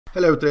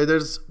Hello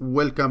traders,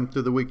 welcome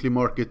to the weekly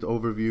market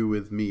overview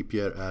with me,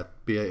 Pierre at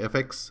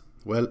PAFX.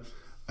 Well,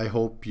 I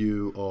hope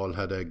you all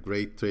had a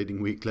great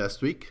trading week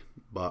last week,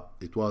 but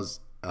it was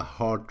a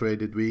hard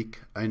traded week,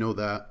 I know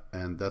that,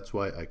 and that's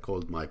why I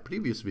called my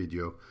previous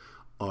video,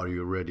 Are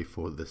You Ready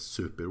for the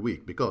Super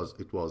Week? Because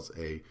it was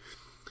a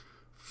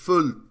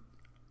full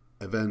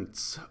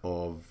events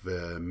of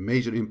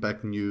major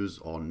impact news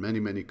on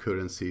many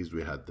currencies.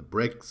 We had the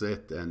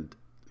Brexit, and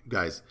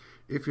guys,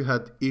 if you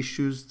had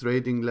issues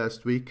trading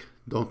last week,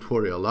 don't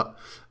worry a lot.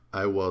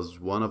 I was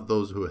one of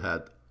those who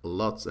had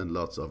lots and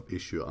lots of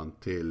issue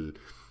until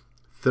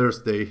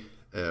Thursday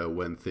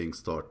when things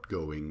start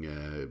going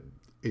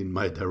in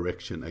my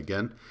direction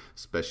again,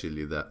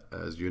 especially that,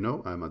 as you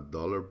know, I'm a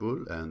dollar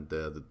bull, and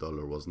the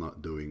dollar was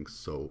not doing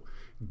so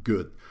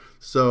good.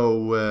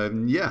 So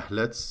yeah,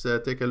 let's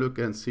take a look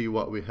and see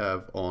what we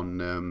have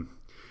on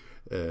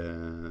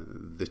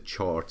the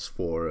charts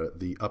for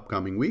the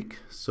upcoming week.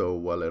 So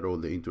while I roll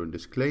the intro and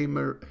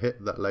disclaimer,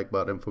 hit that like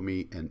button for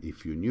me, and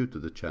if you're new to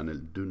the channel,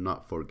 do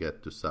not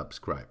forget to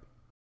subscribe.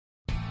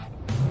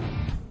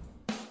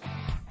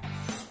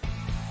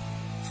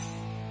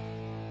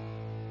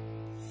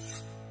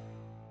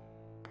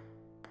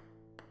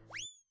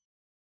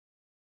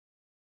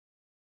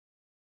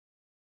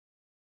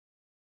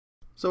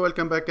 So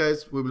welcome back,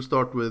 guys. We will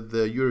start with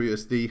the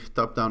EURUSD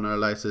top-down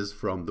analysis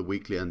from the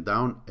weekly and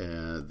down.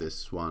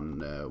 This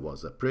one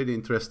was a pretty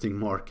interesting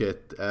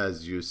market.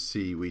 As you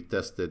see, we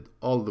tested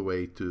all the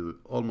way to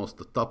almost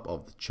the top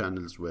of the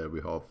channels where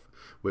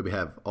we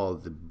have all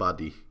the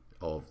body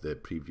of the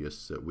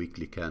previous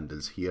weekly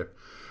candles here,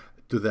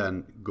 to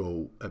then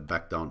go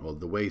back down all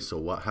the way. So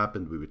what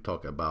happened, we will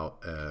talk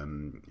about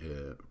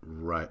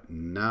right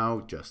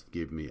now. Just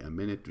give me a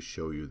minute to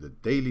show you the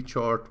daily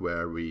chart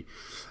where we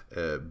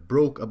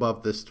broke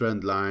above this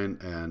trend line,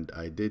 and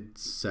I did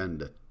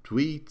send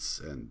tweets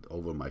and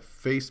over my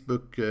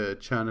Facebook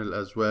channel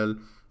as well,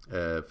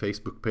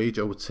 Facebook page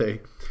I would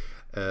say,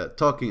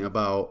 talking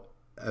about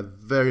a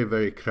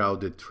very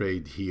crowded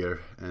trade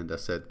here, and I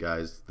said,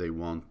 guys, they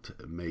won't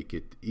make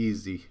it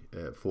easy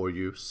for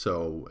you,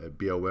 so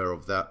be aware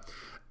of that.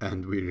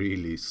 And we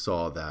really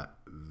saw that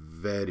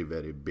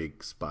very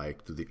big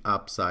spike to the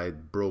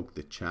upside, broke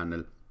the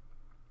channel,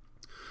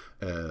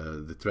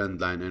 the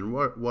trend line. And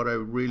what I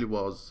really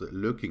was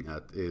looking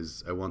at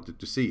is I wanted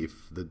to see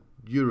if the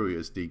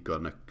EURUSD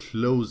gonna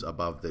close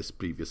above this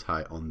previous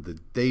high on the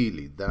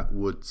daily. That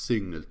would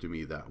signal to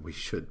me that we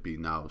should be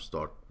now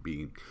start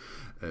being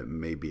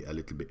maybe a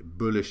little bit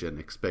bullish and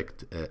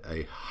expect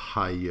a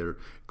higher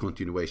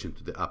continuation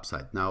to the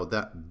upside. Now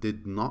that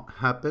did not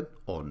happen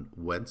on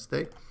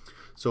Wednesday.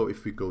 So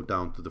if we go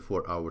down to the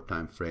 4-hour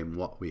time frame,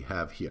 what we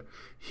have here,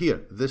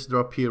 this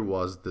drop here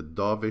was the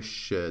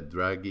dovish,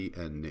 Draghi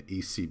and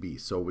ECB.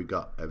 So we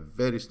got a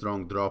very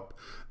strong drop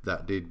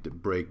that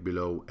did break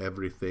below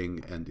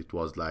everything, and it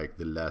was like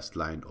the last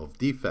line of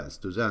defense,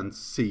 to then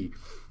see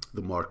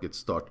the market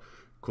start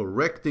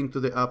correcting to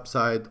the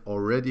upside.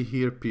 Already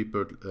here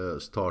people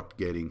start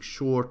getting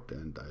short,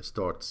 and I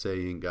start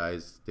saying,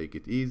 guys, take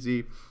it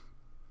easy,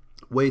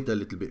 wait a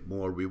little bit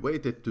more. We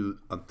waited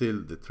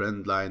until the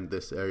trend line,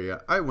 this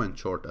area. I went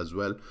short as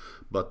well,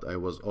 but I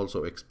was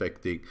also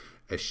expecting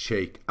a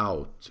shake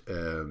out,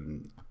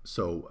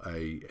 so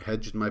I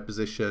hedged my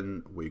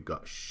position. We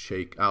got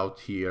shake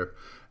out here.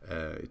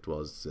 It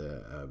was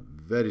a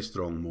very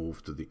strong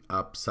move to the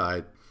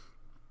upside,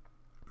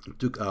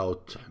 took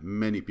out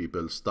many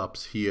people,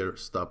 stops here,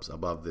 stops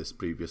above this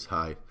previous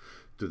high,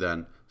 to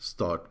then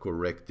start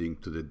correcting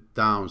to the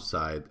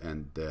downside.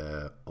 And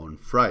on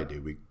Friday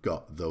we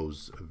got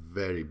those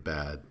very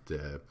bad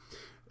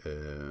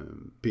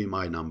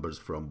PMI numbers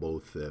from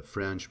both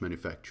French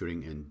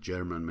manufacturing and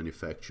German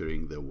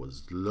manufacturing. There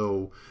was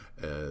low,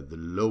 the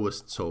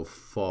lowest so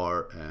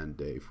far. And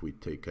if we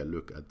take a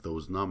look at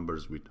those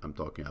numbers, I'm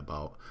talking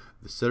about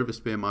the service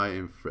PMI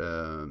in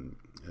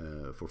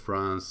for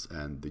France,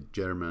 and the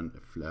German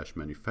flash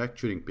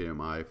manufacturing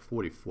PMI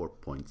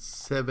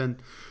 44.7.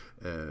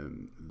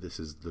 This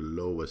is the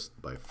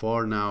lowest by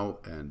far now,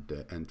 and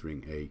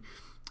entering a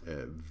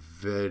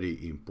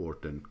very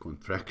important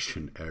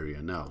contraction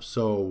area now.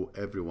 So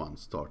everyone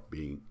start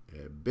being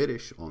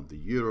bearish on the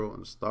euro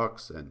and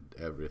stocks and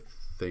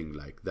everything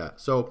like that.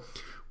 So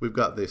we've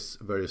got this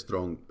very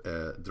strong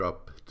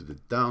drop to the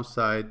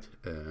downside.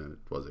 It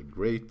was a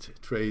great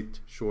trade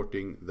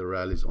shorting the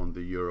rallies on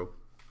the euro.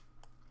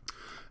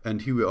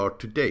 And here we are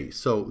today.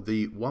 So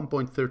the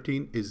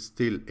 1.13 is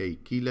still a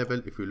key level.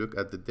 If we look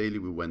at the daily,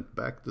 we went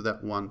back to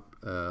that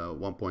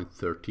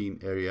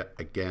 1.13 area.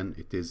 Again,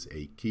 it is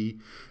a key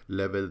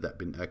level that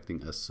been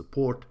acting as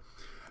support.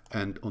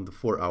 And on the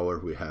 4-hour,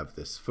 we have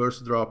this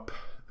first drop,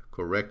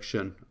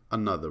 correction,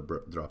 another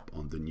drop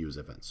on the news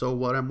event. So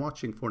what I'm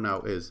watching for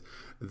now is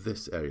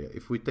this area.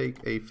 If we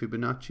take a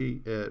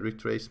Fibonacci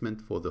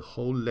retracement for the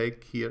whole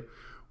leg here,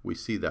 we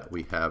see that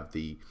we have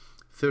the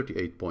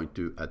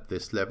 38.2 at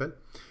this level.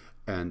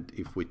 And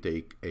if we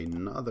take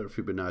another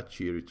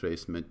Fibonacci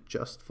retracement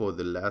just for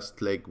the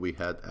last leg we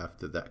had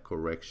after that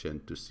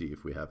correction to see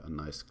if we have a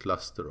nice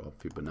cluster of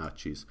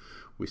Fibonacci's,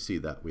 we see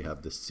that we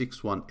have the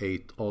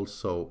 618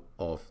 also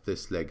of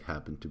this leg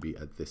happen to be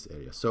at this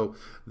area. So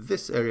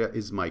this area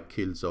is my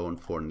kill zone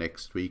for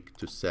next week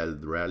to sell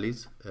the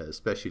rallies,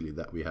 especially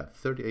that we have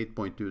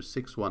 38.2,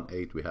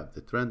 618, we have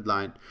the trend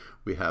line,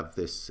 we have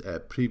this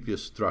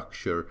previous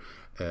structure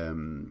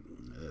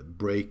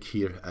break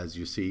here, as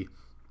you see.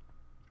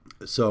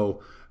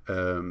 So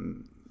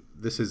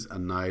this is a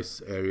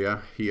nice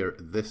area here.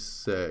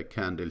 This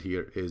candle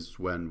here is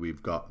when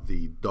we've got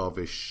the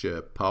dovish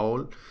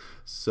Powell.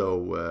 So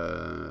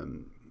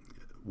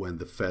when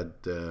the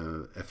Fed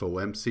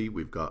FOMC,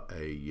 we've got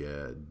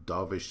a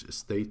dovish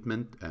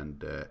statement,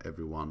 and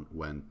everyone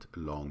went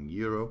long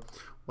euro,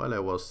 while I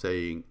was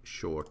saying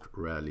short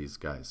rallies,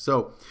 guys.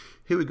 So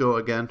here we go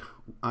again.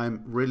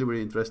 I'm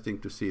really interesting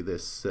to see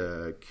this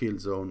kill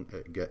zone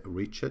get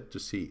reached, to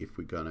see if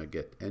we're gonna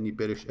get any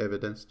bearish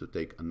evidence to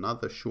take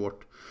another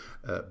short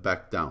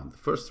back down. The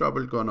first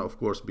trouble gonna of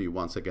course be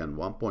once again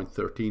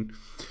 1.13,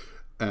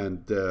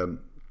 and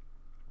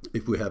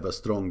if we have a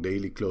strong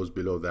daily close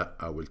below that,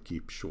 I will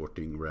keep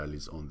shorting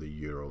rallies on the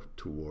euro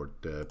toward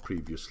the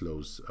previous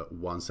lows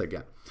once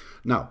again.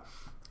 Now,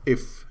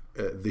 if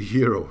the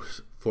euro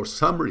for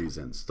some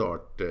reason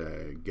start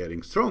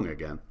getting strong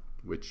again,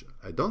 which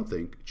I don't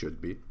think it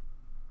should be,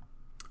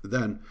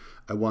 then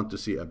I want to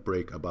see a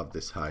break above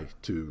this high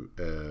to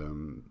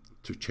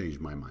change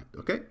my mind.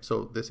 Okay,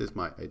 so this is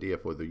my idea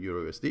for the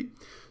Euro USD.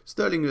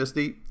 Sterling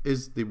USD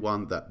is the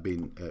one that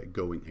been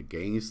going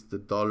against the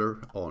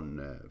dollar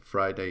on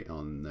Friday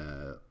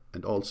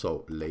and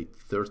also late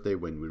Thursday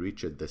when we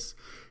reached this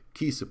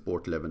key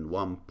support level.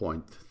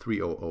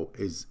 1.300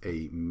 is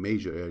a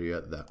major area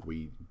that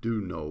we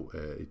do know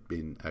it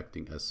been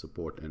acting as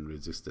support and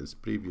resistance.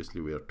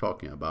 Previously we are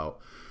talking about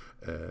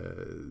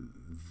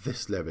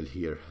this level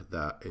here,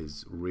 that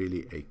is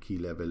really a key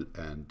level,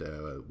 and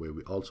where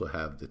we also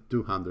have the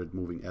 200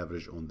 moving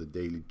average on the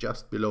daily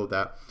just below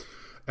that.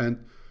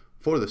 And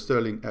for the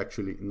sterling,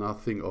 actually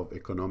nothing of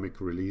economic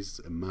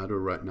release matter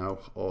right now.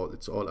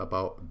 It's all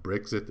about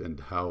Brexit and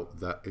how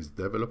that is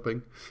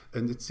developing,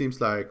 and it seems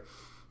like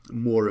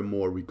more and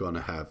more we're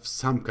gonna have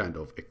some kind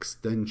of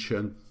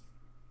extension.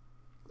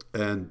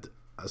 And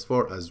as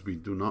far as we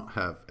do not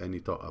have any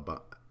talk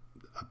about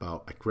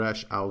a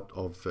crash out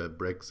of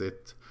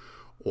Brexit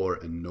or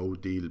a no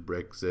deal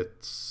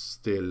Brexit,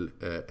 still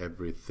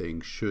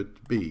everything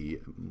should be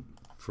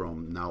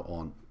from now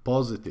on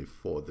positive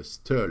for the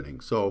sterling.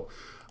 So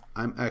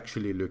I'm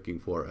actually looking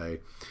for a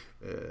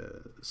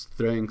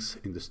strength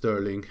in the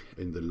sterling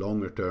in the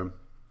longer term.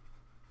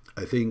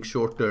 I think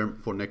short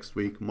term for next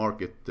week,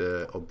 market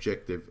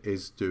objective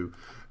is to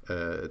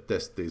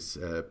test these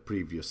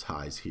previous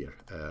highs here.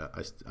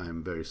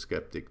 I'm very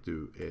skeptic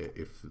to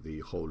if the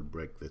whole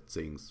Brexit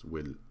things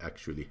will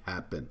actually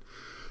happen.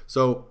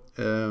 So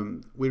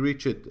we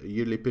reached a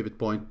yearly pivot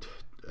point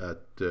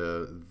at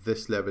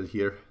this level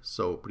here.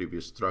 So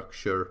previous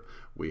structure,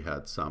 we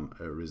had some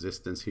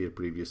resistance here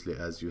previously,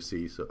 as you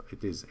see. So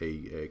it is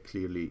a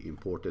clearly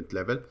important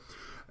level.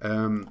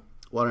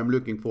 What I'm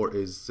looking for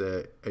is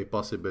a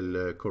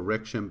possible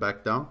correction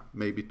back down,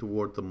 maybe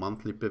toward the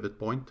monthly pivot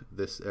point.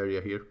 This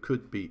area here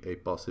could be a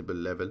possible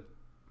level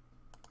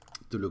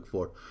to look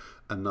for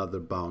another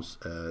bounce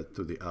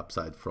to the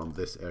upside from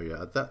this area.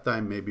 At that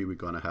time, maybe we're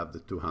gonna have the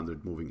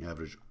 200 moving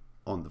average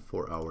on the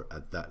 4 hour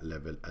at that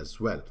level as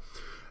well.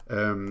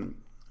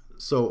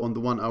 So on the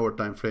 1 hour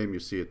time frame,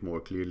 you see it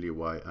more clearly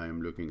why I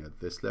am looking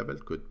at this level.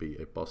 Could be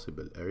a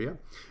possible area.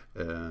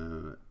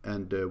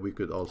 And we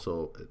could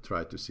also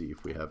try to see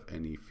if we have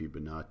any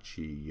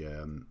Fibonacci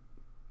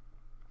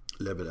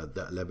level. At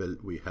that level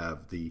we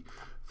have the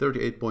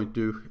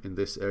 38.2 in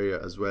this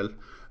area as well.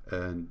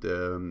 And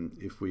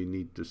if we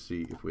need to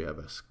see if we have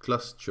a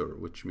cluster,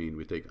 which means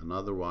we take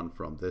another one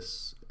from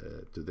this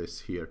to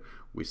this here,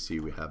 we see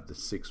we have the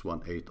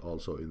 618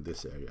 also in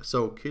this area.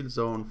 So kill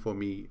zone for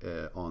me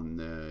on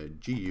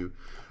GU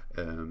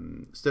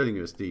sterling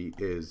USD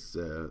is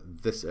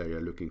this area,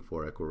 looking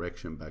for a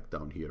correction back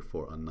down here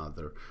for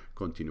another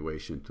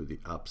continuation to the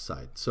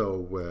upside.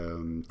 So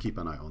keep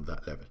an eye on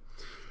that level.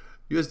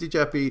 USD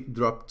JPY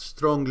dropped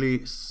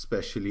strongly,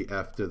 especially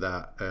after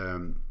that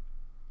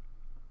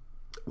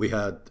we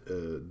had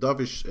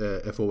dovish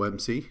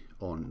FOMC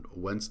on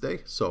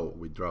Wednesday, so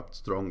we dropped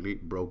strongly,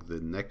 broke the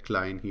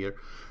neckline here.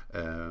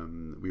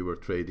 We were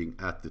trading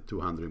at the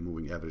 200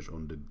 moving average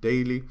on the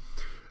daily,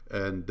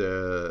 and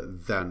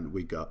then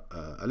we got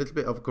a little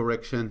bit of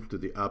correction to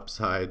the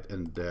upside,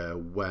 and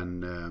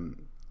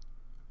when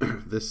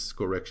this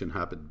correction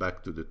happened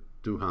back to the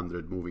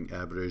 200 moving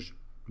average,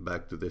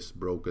 back to this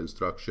broken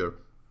structure.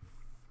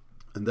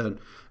 And then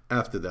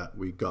after that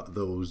we got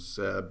those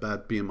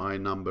bad PMI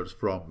numbers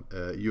from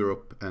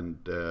Europe, and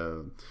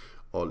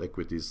all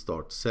equities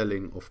start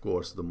selling, of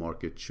course the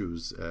market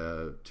choose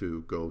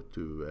to go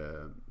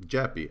to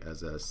JAPI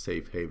as a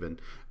safe haven,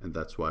 and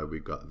that's why we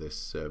got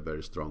this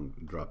very strong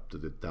drop to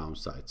the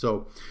downside.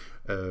 So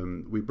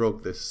we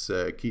broke this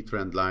key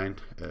trend line.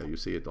 You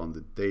see it on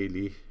the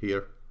daily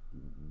here,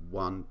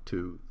 1,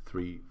 2,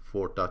 3,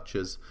 4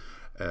 touches.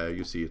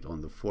 You see it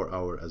on the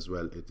 4-hour as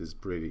well. It is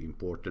pretty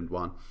important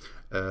one.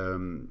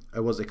 I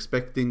was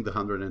expecting the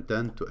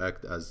 110 to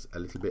act as a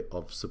little bit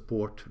of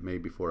support,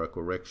 maybe for a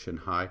correction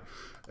high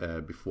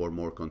before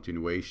more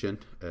continuation.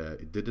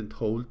 It didn't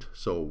hold,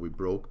 so we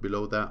broke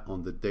below that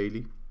on the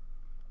daily.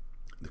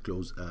 The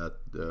close at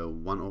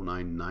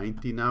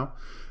 109.90 now.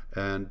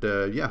 And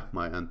yeah,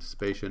 my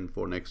anticipation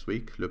for next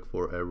week, look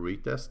for a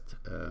retest,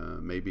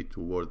 maybe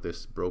toward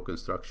this broken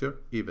structure.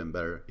 Even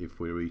better if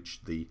we reach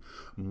the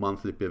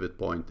monthly pivot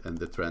point and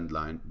the trend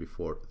line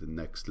before the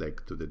next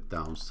leg to the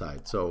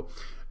downside. So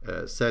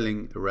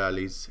selling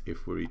rallies,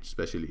 if we reach,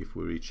 especially if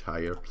we reach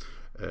higher.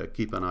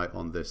 Keep an eye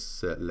on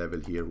this level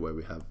here where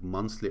we have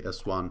monthly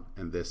S1,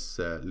 and this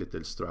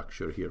little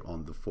structure here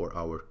on the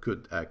 4-hour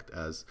could act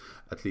as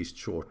at least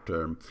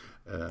short-term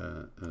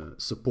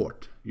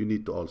support. You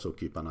need to also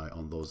keep an eye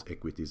on those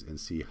equities and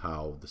see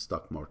how the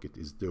stock market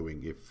is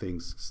doing. If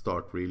things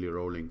start really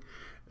rolling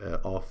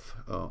off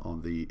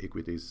on the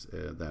equities,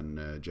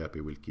 then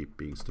JAPI will keep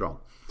being strong.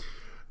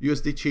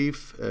 USD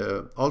Chief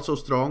also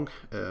strong,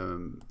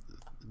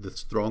 the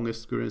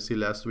strongest currency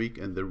last week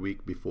and the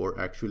week before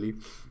actually.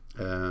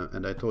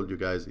 And I told you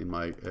guys in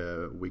my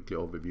weekly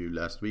overview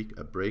last week,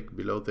 a break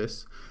below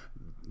this,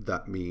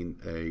 that mean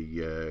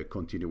a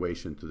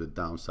continuation to the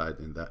downside,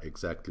 and that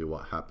exactly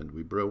what happened.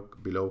 We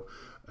broke below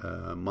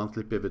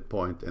monthly pivot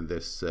point and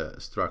this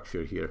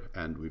structure here,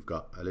 and we've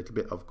got a little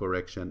bit of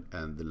correction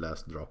and the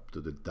last drop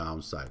to the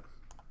downside.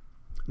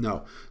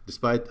 Now,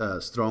 despite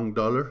a strong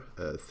dollar,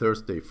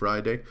 Thursday,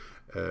 Friday,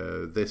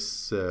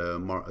 this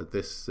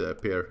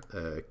pair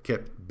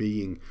kept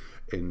being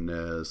in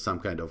some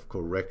kind of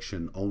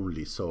correction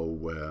only. So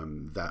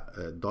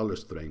that dollar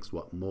strength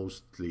was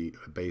mostly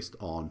based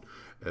on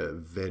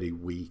very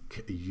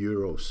weak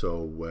euro.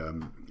 So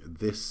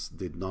this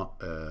did not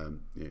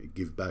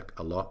give back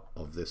a lot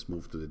of this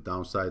move to the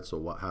downside. So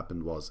what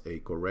happened was a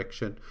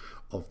correction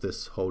of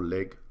this whole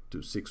leg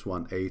to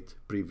 618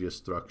 previous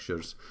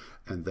structures,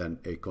 and then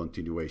a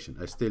continuation.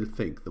 I still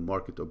think the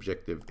market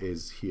objective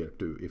is here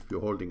too. If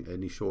you're holding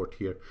any short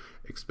here,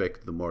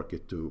 expect the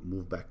market to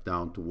move back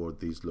down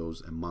toward these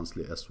lows and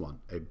monthly S1.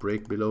 A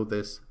break below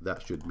this,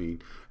 that should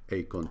mean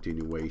a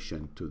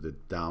continuation to the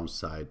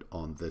downside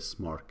on this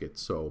market.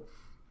 So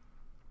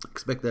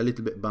expect a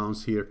little bit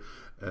bounce here,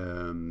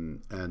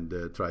 and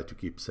try to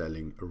keep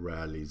selling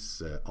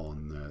rallies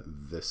on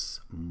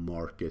this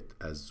market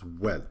as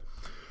well.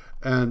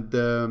 And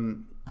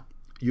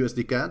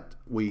USD CAD,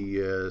 we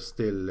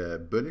still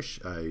bullish.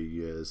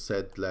 I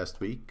said last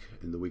week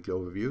in the weekly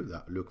overview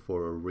that look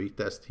for a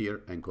retest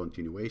here and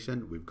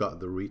continuation. We've got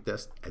the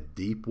retest, a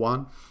deep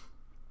one,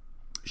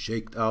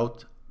 shaked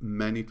out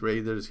many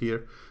traders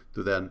here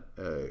to then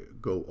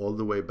go all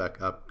the way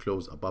back up,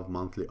 close above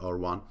monthly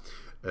R1.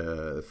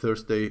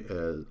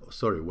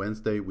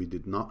 Wednesday, we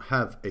did not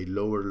have a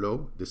lower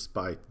low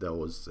despite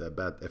those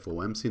bad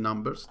FOMC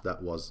numbers.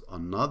 That was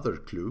another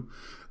clue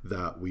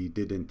that we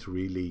didn't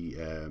really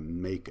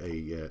make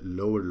a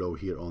lower low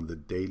here on the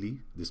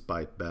daily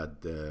despite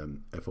bad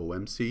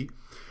FOMC.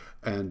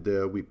 And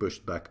we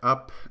pushed back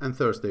up, and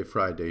Thursday,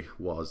 Friday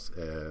was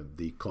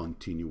the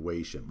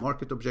continuation.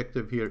 Market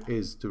objective here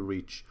is to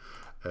reach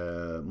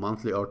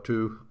monthly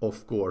R2.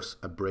 Of course,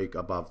 a break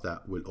above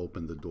that will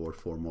open the door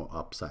for more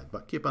upside,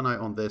 but keep an eye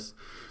on this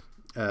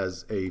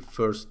as a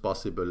first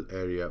possible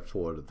area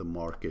for the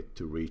market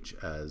to reach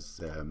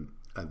as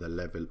at the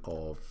level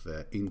of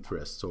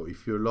interest. So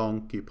if you're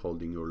long, keep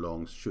holding your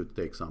longs, should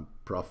take some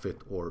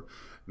profit or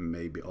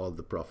maybe all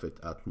the profit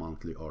at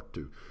monthly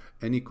R2.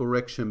 Any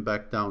correction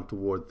back down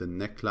toward the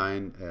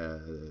neckline,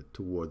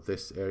 toward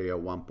this area,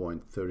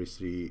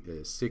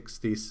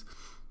 1.3360s,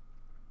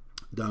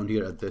 down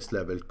here at this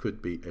level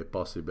could be a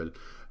possible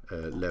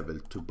level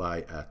to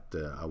buy at.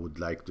 I would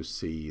like to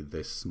see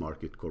this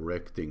market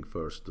correcting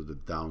first to the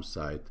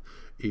downside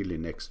early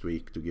next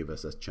week to give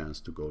us a chance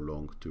to go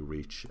long to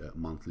reach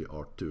monthly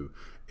R2.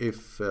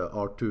 If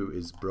R2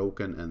 is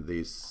broken and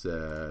these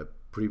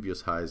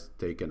previous highs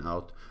taken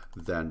out,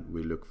 then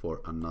we look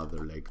for another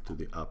leg to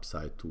the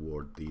upside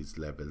toward these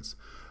levels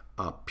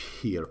up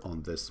here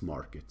on this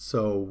market.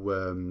 So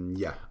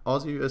yeah,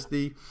 Aussie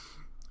USD,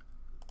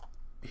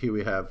 here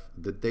we have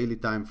the daily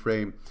time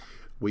frame.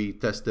 We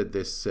tested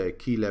this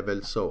key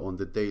level. So on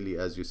the daily,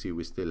 as you see,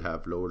 we still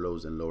have lower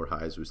lows and lower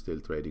highs. We're still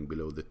trading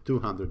below the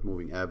 200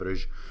 moving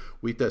average.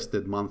 We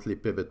tested monthly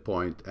pivot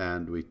point,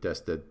 and we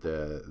tested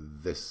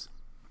this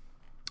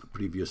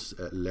previous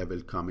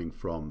level coming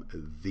from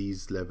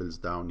these levels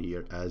down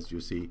here, as you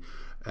see,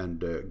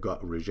 and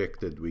got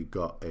rejected. We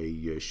got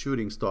a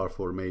shooting star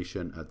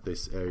formation at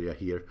this area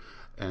here,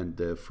 and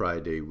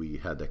Friday we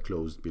had a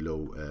close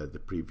below the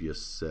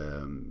previous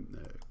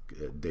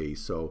day.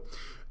 So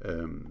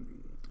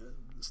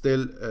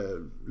still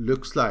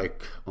looks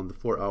like on the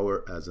 4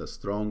 hour as a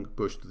strong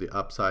push to the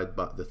upside,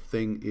 but the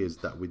thing is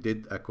that we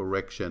did a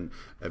correction,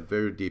 a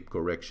very deep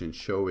correction,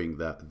 showing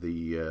that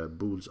the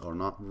bulls are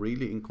not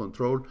really in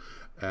control,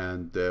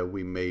 and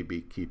we maybe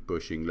keep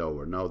pushing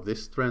lower. Now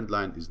this trend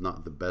line is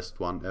not the best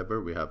one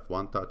ever. We have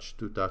 1 touch,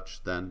 2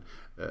 touch, then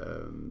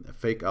a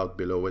fake out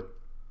below it,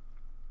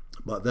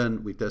 but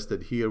then we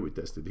tested here, we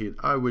tested here.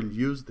 I will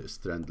use this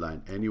trend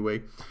line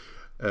anyway,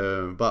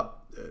 but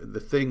the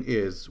thing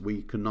is,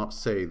 we cannot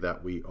say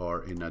that we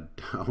are in a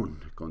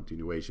down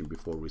continuation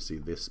before we see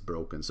this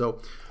broken.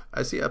 So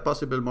I see a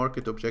possible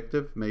market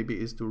objective maybe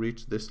is to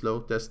reach this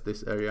low, test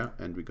this area,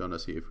 and we're gonna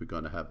see if we're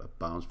gonna have a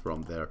bounce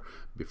from there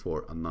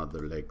before another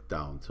leg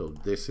down. So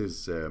this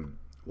is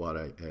what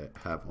I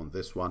have on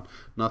this one.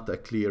 Not a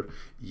clear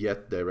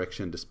yet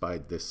direction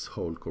despite this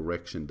whole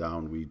correction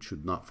down. We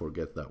should not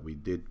forget that we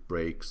did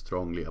break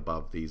strongly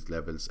above these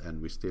levels, and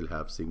we still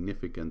have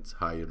significant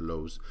higher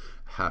lows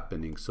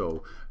happening.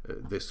 So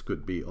this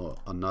could be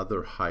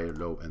another higher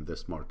low, and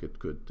this market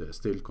could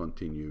still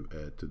continue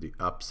to the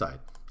upside.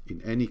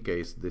 In any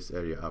case, this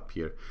area up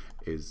here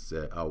is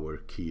our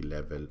key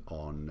level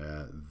on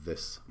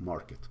this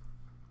market.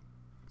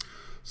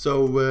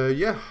 So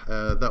yeah,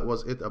 that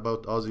was it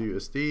about Aussie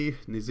USD.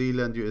 New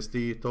Zealand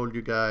USD, told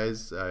you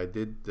guys, I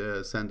did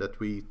send a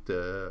tweet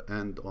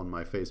and on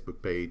my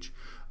Facebook page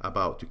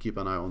about to keep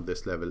an eye on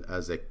this level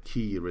as a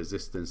key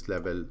resistance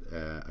level.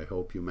 I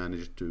hope you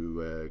managed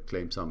to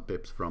claim some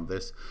pips from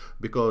this,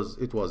 because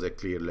it was a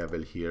clear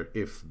level here.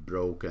 If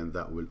broken,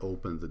 that will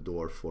open the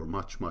door for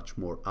much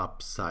more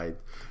upside.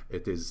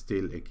 It is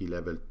still a key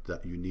level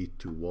that you need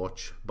to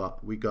watch,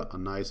 but we got a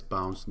nice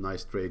bounce,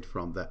 nice trade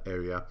from that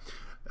area.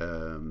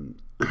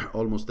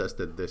 Almost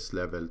tested this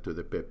level to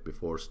the pip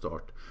before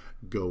start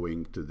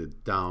going to the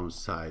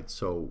downside.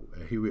 So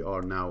here we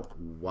are now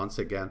once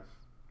again.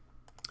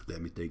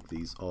 Let me take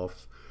these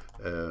off.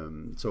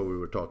 So we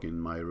were talking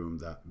in my room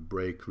that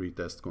break,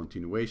 retest,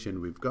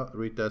 continuation. We've got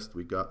retest,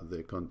 we got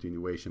the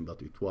continuation,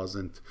 but it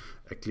wasn't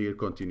a clear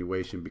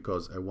continuation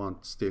because I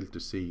want still to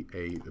see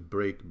a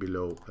break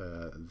below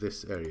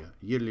this area.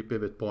 Yearly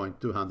pivot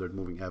point, 200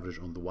 moving average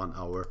on the 1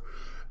 hour.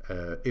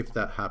 If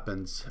that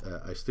happens,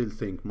 I still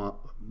think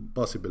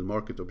possible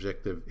market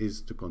objective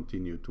is to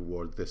continue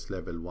toward this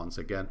level once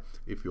again.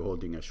 If you're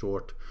holding a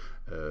short,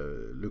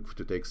 look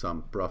to take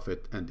some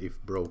profit, and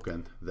if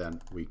broken, then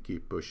we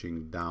keep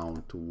pushing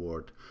down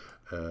toward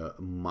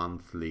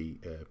monthly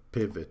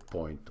pivot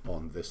point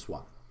on this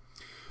one.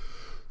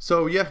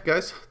 So yeah,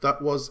 guys,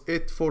 that was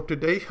it for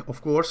today.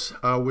 Of course,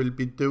 I will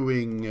be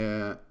doing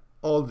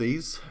all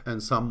these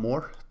and some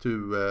more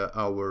to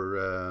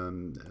our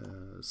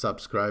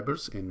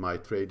subscribers in my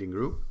trading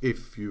group.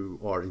 If you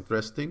are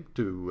interested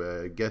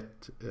to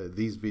get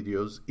these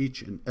videos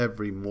each and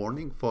every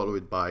morning,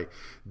 followed by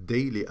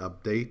daily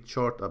update,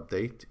 chart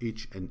update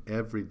each and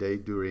every day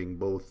during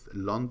both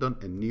London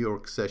and New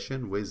York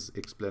session with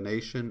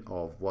explanation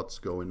of what's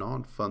going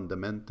on,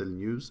 fundamental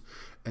news,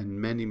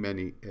 and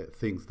many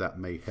things that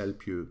may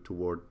help you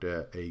toward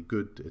a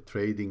good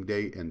trading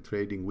day and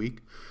trading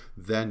week,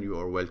 then you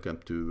are welcome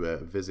to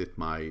visit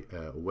my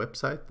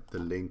website. The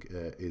link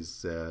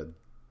is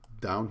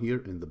down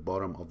here in the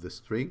bottom of the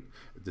screen,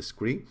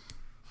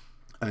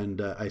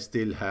 and I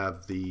still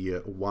have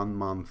the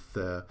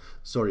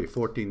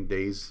 14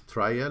 days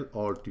trial.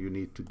 All you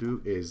need to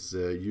do is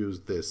use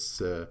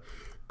this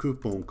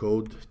coupon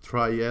code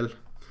trial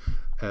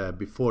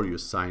before you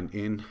sign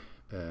in.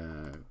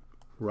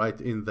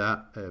 Write in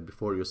that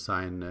before you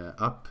sign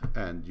up,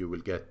 and you will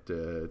get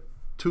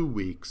 2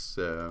 weeks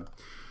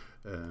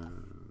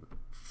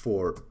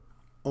for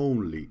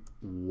only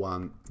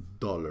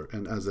 $1.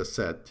 And as I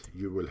said,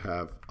 you will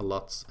have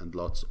lots and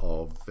lots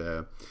of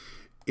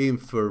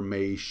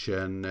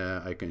information.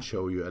 I can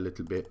show you a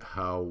little bit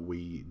how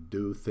we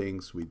do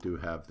things. We do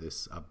have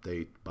this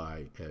update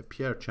by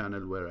Pierre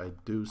channel where I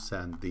do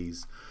send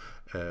these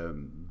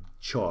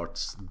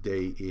charts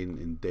day in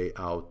and day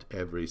out.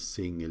 Every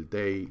single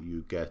day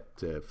you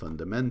get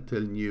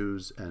fundamental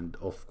news, and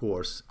of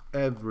course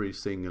every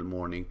single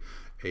morning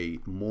a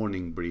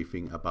morning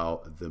briefing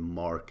about the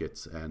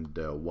markets and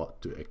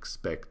what to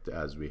expect,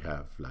 as we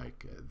have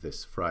like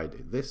this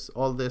Friday.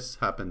 All this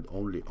happened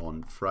only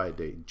on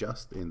Friday,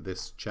 just in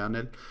this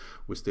channel.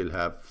 We still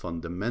have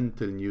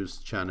fundamental news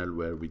channel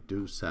where we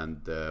do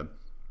send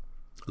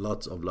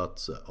lots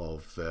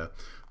of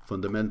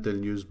fundamental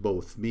news,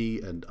 both me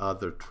and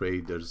other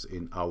traders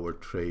in our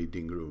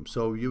trading room.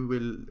 So you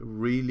will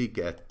really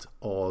get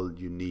all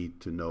you need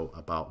to know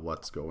about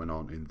what's going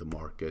on in the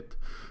market,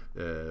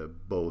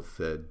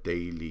 both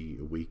daily,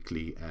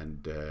 weekly,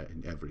 and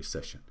in every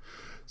session.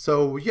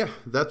 So yeah,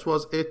 that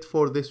was it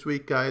for this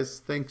week, guys.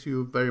 Thank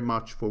you very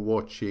much for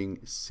watching.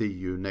 See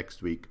you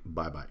next week.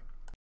 Bye bye.